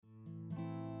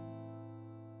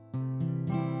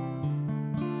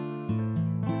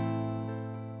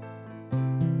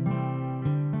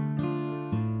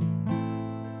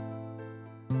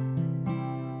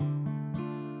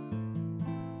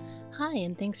Hi,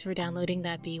 and thanks for downloading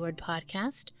that B Word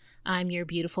podcast. I'm your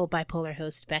beautiful bipolar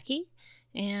host, Becky,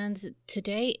 and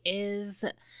today is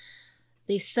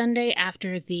the Sunday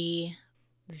after the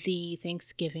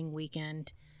Thanksgiving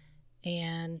weekend.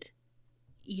 And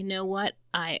you know what?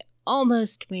 I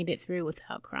almost made it through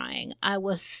without crying. I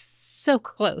was so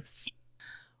close.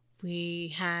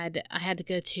 I had to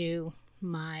go to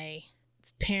my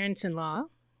parents-in-law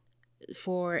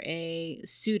for a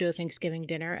pseudo Thanksgiving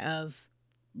dinner of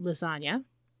lasagna,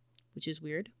 which is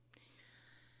weird.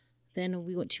 Then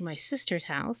we went to my sister's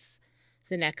house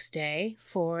the next day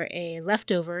for a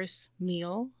leftovers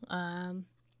meal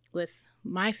with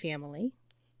my family.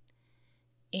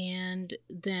 And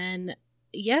then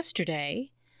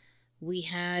yesterday we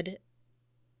had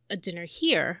a dinner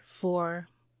here for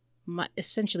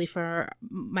essentially for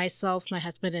myself, my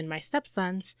husband, and my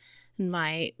stepsons. And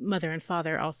my mother and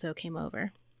father also came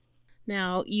over.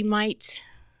 Now, you might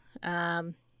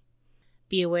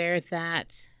be aware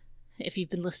that if you've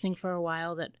been listening for a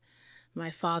while, that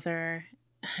my father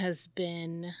has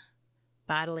been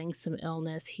battling some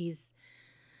illness.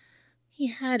 He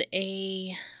had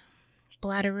a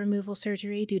bladder removal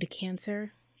surgery due to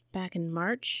cancer back in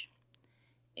March,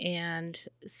 and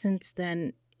since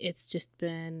then it's just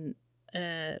been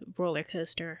a roller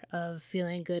coaster of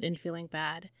feeling good and feeling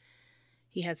bad.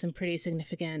 He had some pretty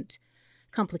significant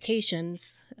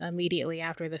complications immediately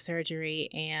after the surgery,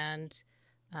 and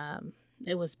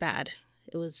it was bad.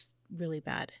 It was really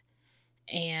bad.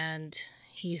 And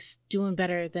he's doing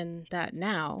better than that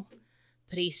now,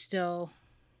 but he still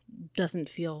doesn't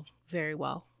feel very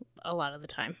well a lot of the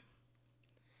time.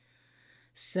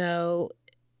 So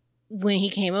when he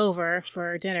came over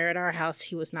for dinner at our house,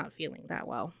 he was not feeling that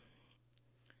well.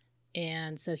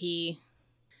 And so he's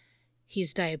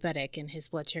diabetic and his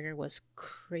blood sugar was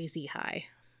crazy high.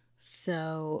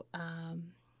 So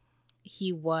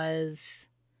he was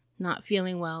not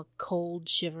feeling well, cold,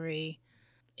 shivery.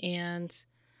 And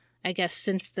I guess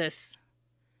since this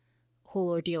whole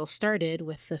ordeal started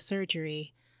with the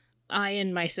surgery, I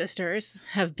and my sisters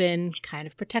have been kind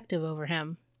of protective over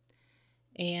him.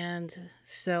 And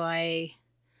so I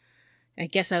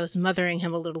guess I was mothering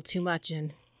him a little too much,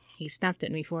 and he snapped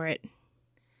at me for it.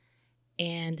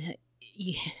 And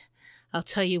I'll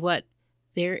tell you what,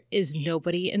 there is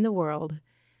nobody in the world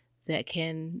that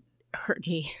can hurt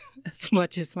me as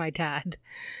much as my dad.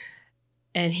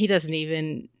 And he doesn't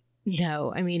even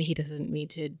know. I mean, he doesn't mean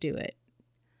to do it.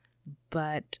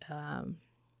 But,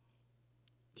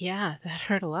 yeah, that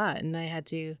hurt a lot. And I had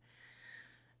to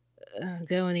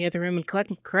go in the other room and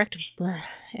collect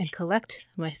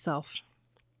myself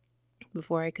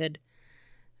before I could,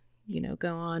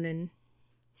 go on and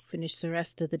finish the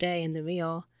rest of the day in the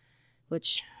meal,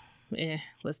 which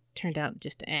turned out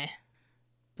just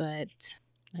But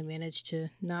I managed to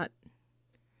not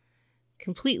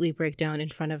completely break down in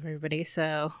front of everybody,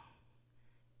 so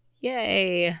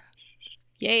yay,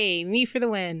 me for the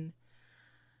win.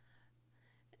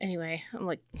 Anyway, I'm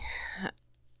like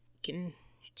getting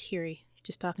teary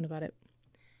just talking about it.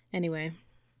 Anyway,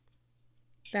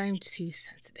 I'm too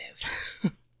sensitive.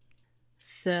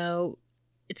 So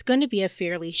it's going to be a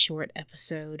fairly short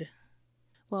episode.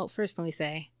 Well, first let me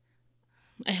say,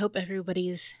 I hope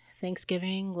everybody's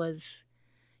Thanksgiving was,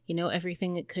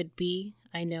 everything it could be.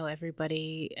 I know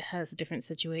everybody has a different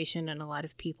situation, and a lot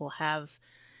of people have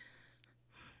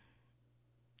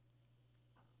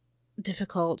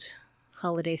difficult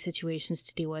holiday situations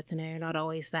to deal with, and they're not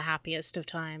always the happiest of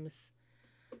times.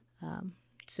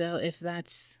 So if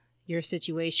that's your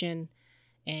situation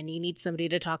and you need somebody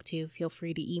to talk to, feel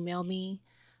free to email me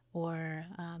or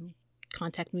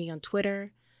contact me on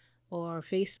Twitter or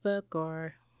Facebook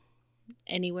or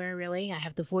anywhere, really. I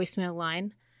have the voicemail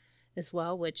line as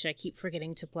well, which I keep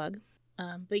forgetting to plug.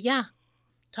 But yeah,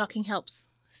 talking helps.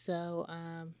 So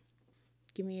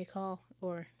give me a call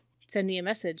or send me a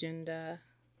message, and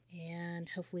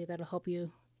hopefully that'll help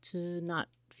you to not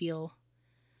feel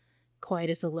quite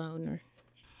as alone.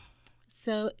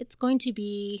 So it's going to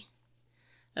be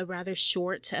a rather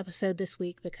short episode this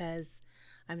week because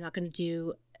I'm not going to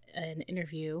do an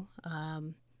interview.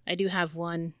 I do have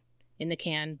one in the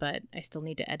can, but I still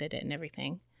need to edit it and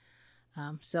everything.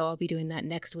 So I'll be doing that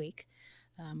next week.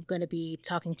 I'm going to be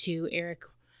talking to Eric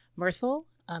Murthel,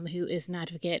 who is an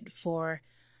advocate for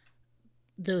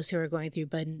those who are going through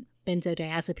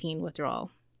benzodiazepine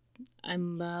withdrawal.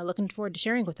 I'm looking forward to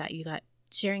sharing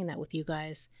that with you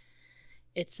guys.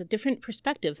 It's a different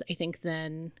perspective, I think,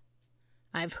 than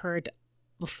I've heard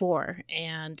before.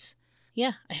 And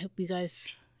yeah, I hope you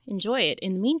guys enjoy it.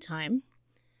 In the meantime,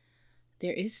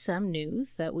 there is some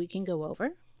news that we can go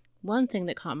over. One thing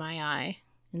that caught my eye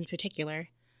in particular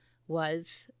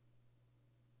was,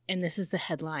 and this is the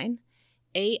headline,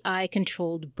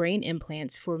 AI-controlled brain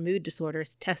implants for mood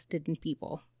disorders tested in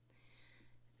people.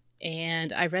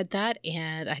 And I read that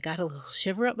and I got a little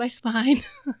shiver up my spine.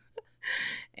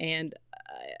 And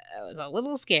I was a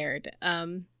little scared.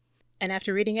 And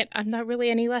after reading it, I'm not really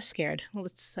any less scared.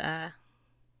 Let's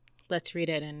read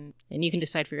it and you can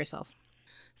decide for yourself.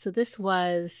 So this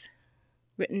was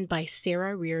written by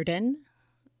Sarah Reardon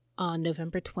on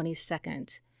November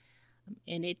 22nd.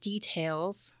 And it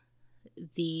details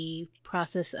the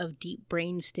process of deep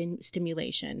brain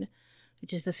stimulation,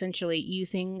 which is essentially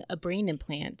using a brain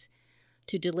implant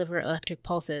to deliver electric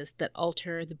pulses that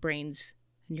alter the brain's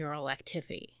neural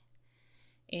activity.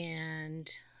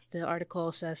 And the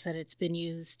article says that it's been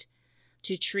used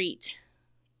to treat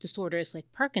disorders like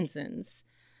Parkinson's,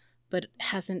 but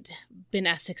hasn't been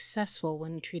as successful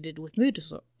when treated with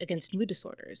against mood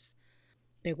disorders.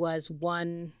 There was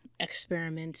one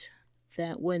experiment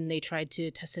that when they tried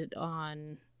to test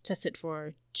it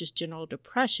for just general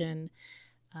depression,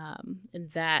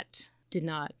 and that did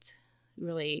not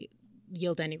really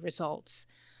yield any results.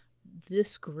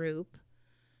 This group,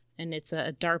 and it's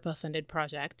a DARPA-funded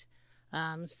project,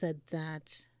 said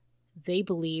that they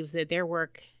believe that their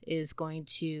work is going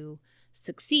to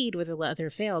succeed where the other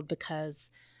failed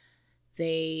because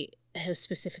they have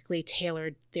specifically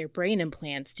tailored their brain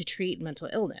implants to treat mental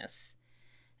illness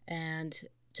and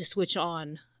to switch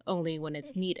on only when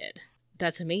it's needed.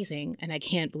 That's amazing, and I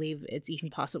can't believe it's even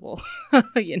possible.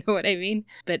 You know what I mean?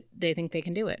 But they think they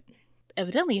can do it.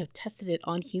 Evidently have tested it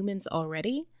on humans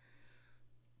already,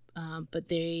 but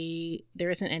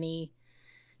there isn't any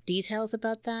details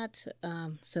about that.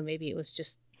 So maybe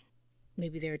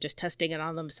they were just testing it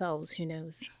on themselves. Who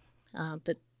knows?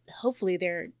 But hopefully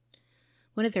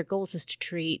one of their goals is to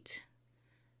treat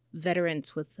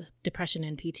veterans with depression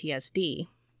and PTSD.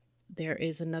 There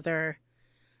is another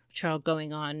trial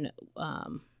going on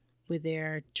where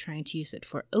they're trying to use it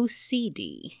for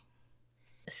OCD.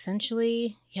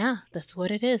 Essentially, yeah, that's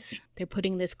what it is. They're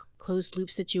putting this closed loop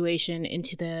situation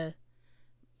into the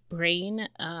brain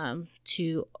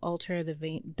to alter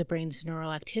the brain's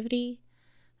neural activity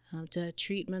to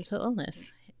treat mental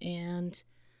illness. And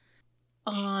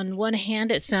on one hand,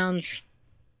 it sounds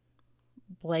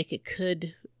like it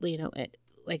could,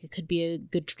 like it could be a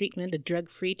good treatment, a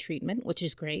drug-free treatment, which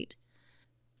is great.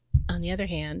 On the other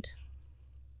hand,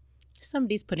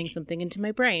 somebody's putting something into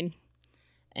my brain,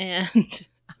 and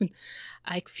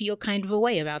I feel kind of a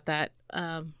way about that.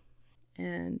 And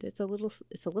it's a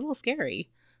little scary.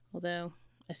 Although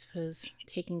I suppose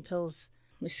taking pills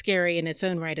is scary in its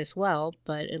own right as well,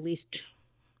 but at least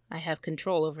I have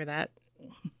control over that.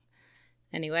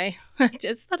 Anyway, I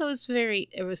just thought it was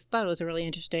a really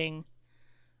interesting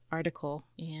article,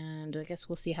 and I guess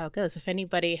we'll see how it goes. If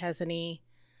anybody has any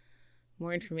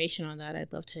more information on that,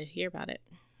 I'd love to hear about it.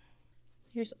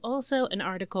 There's also an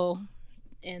article,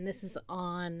 and this is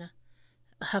on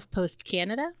HuffPost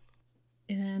Canada.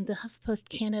 And the HuffPost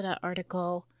Canada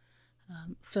article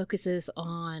focuses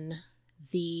on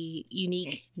the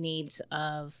unique needs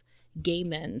of gay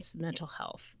men's mental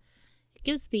health. It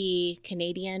gives the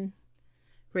Canadian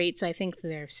rates. I think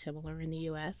they're similar in the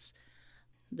U.S.,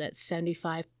 that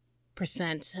 75%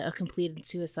 of completed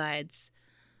suicides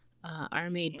are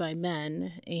made by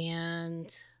men,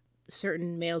 and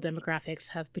certain male demographics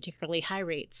have particularly high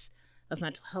rates of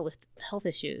mental health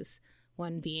issues,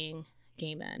 one being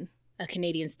gay men. A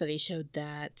Canadian study showed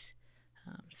that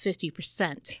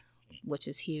 50%, which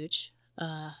is huge,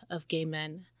 of gay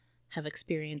men have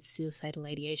experienced suicidal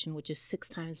ideation, which is 6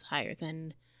 times higher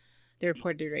than the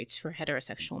reported rates for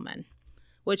heterosexual men,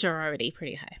 which are already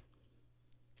pretty high.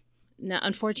 Now,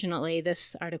 unfortunately,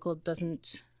 this article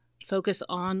doesn't focus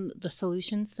on the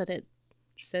solutions that it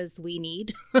says we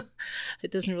need.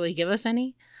 It doesn't really give us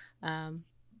any,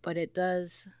 but it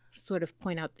does sort of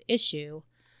point out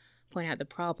the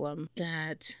problem,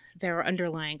 that there are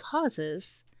underlying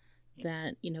causes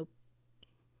that,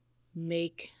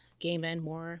 make gay men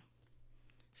more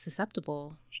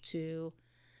susceptible to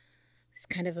these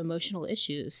kind of emotional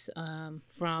issues,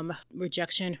 from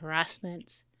rejection,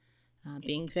 harassment,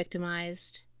 being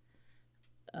victimized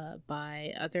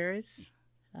by others,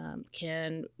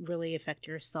 can really affect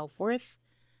your self-worth,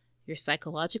 your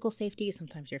psychological safety,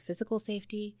 sometimes your physical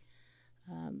safety,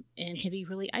 and can be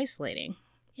really isolating.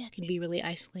 Yeah, it can be really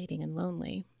isolating and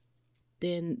lonely.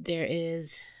 Then there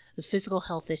is the physical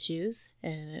health issues,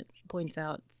 and it points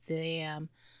out the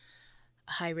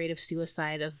high rate of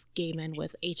suicide of gay men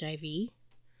with HIV.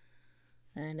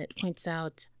 And it points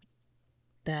out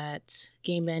that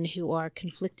gay men who are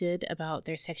conflicted about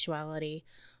their sexuality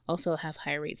also have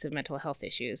high rates of mental health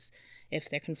issues. if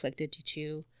they're conflicted due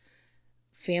to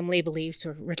family beliefs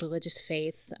or religious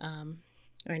faith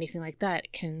or anything like that,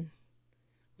 it can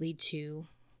lead to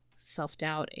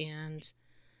self-doubt and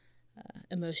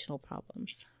emotional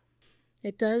problems.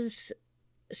 It does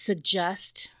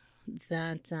suggest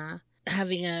that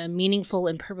having a meaningful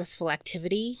and purposeful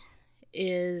activity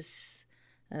is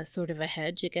sort of a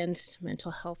hedge against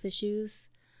mental health issues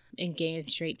in gay and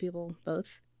straight people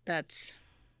both. That's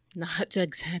not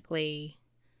exactly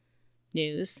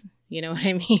news, you know what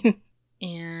I mean?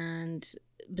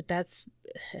 But that's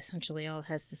essentially all it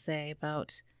has to say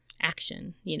about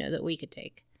action, that we could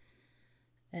take.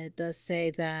 It does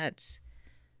say that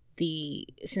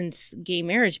since gay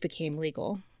marriage became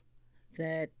legal,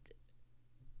 that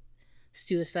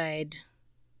suicide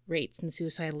rates and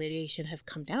suicidal ideation have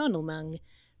come down among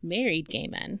married gay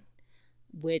men,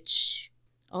 which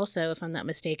also, if I'm not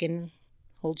mistaken,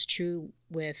 holds true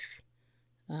with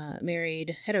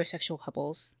married heterosexual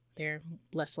couples. They're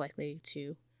less likely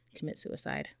to commit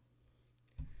suicide.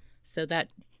 So that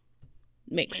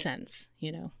makes sense,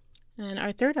 And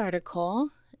our third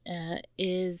article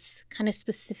is kind of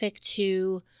specific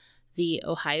to the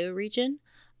Ohio region.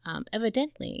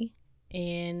 Evidently,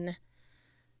 and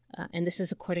this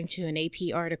is according to an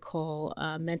AP article,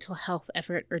 Mental Health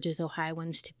Effort Urges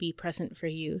Ohioans to Be Present for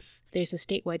Youth. There's a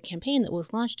statewide campaign that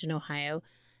was launched in Ohio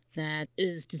that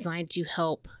is designed to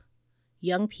help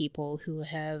young people who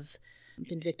have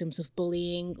been victims of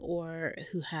bullying or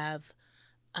who have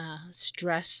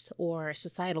stress or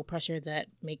societal pressure that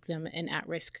make them an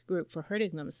at-risk group for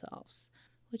hurting themselves,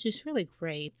 which is really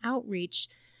great. Outreach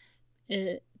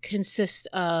consists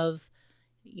of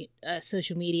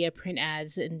social media, print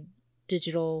ads, and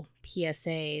digital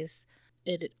PSAs.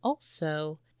 It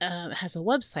also has a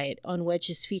website on which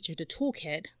is featured a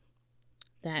toolkit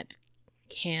that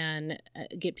can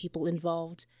get people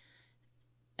involved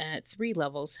at 3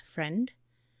 levels: friend,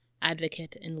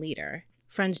 advocate, and leader.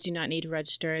 Friends do not need to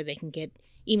register. They can get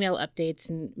email updates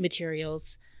and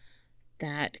materials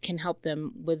that can help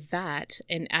them with that.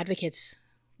 And advocates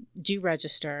do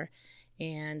register,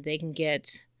 and they can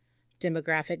get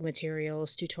demographic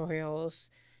materials, tutorials,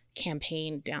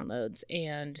 campaign downloads,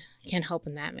 and can help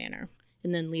in that manner.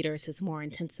 And then leaders is more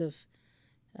intensive,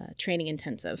 training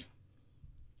intensive.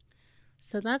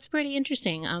 So that's pretty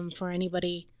interesting for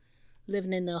anybody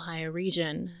living in the Ohio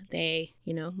region. They,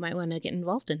 might want to get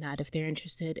involved in that if they're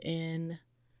interested in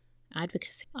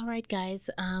advocacy. All right, guys.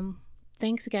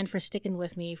 Thanks again for sticking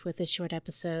with me with this short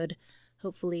episode.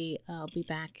 Hopefully, I'll be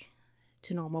back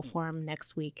to normal form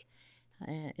next week.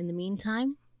 In the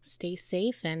meantime, stay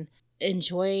safe and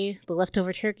enjoy the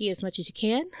leftover turkey as much as you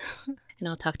can. And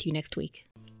I'll talk to you next week.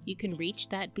 You can reach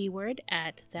That B Word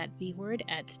at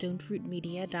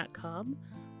stonefruitmedia.com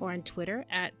or on Twitter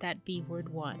at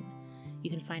ThatBWord1. You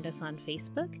can find us on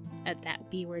Facebook at That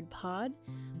B Word Pod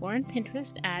or on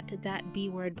Pinterest at That B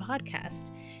Word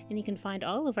Podcast. And you can find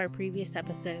all of our previous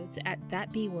episodes at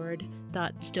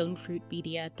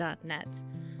thatbword.stonefruitmedia.net.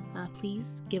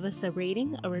 Please give us a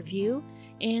rating, a review,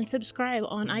 and subscribe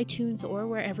on iTunes or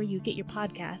wherever you get your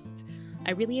podcasts.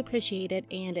 I really appreciate it,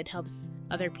 and it helps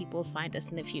other people find us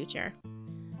in the future.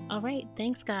 All right,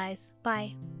 thanks, guys.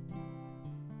 Bye.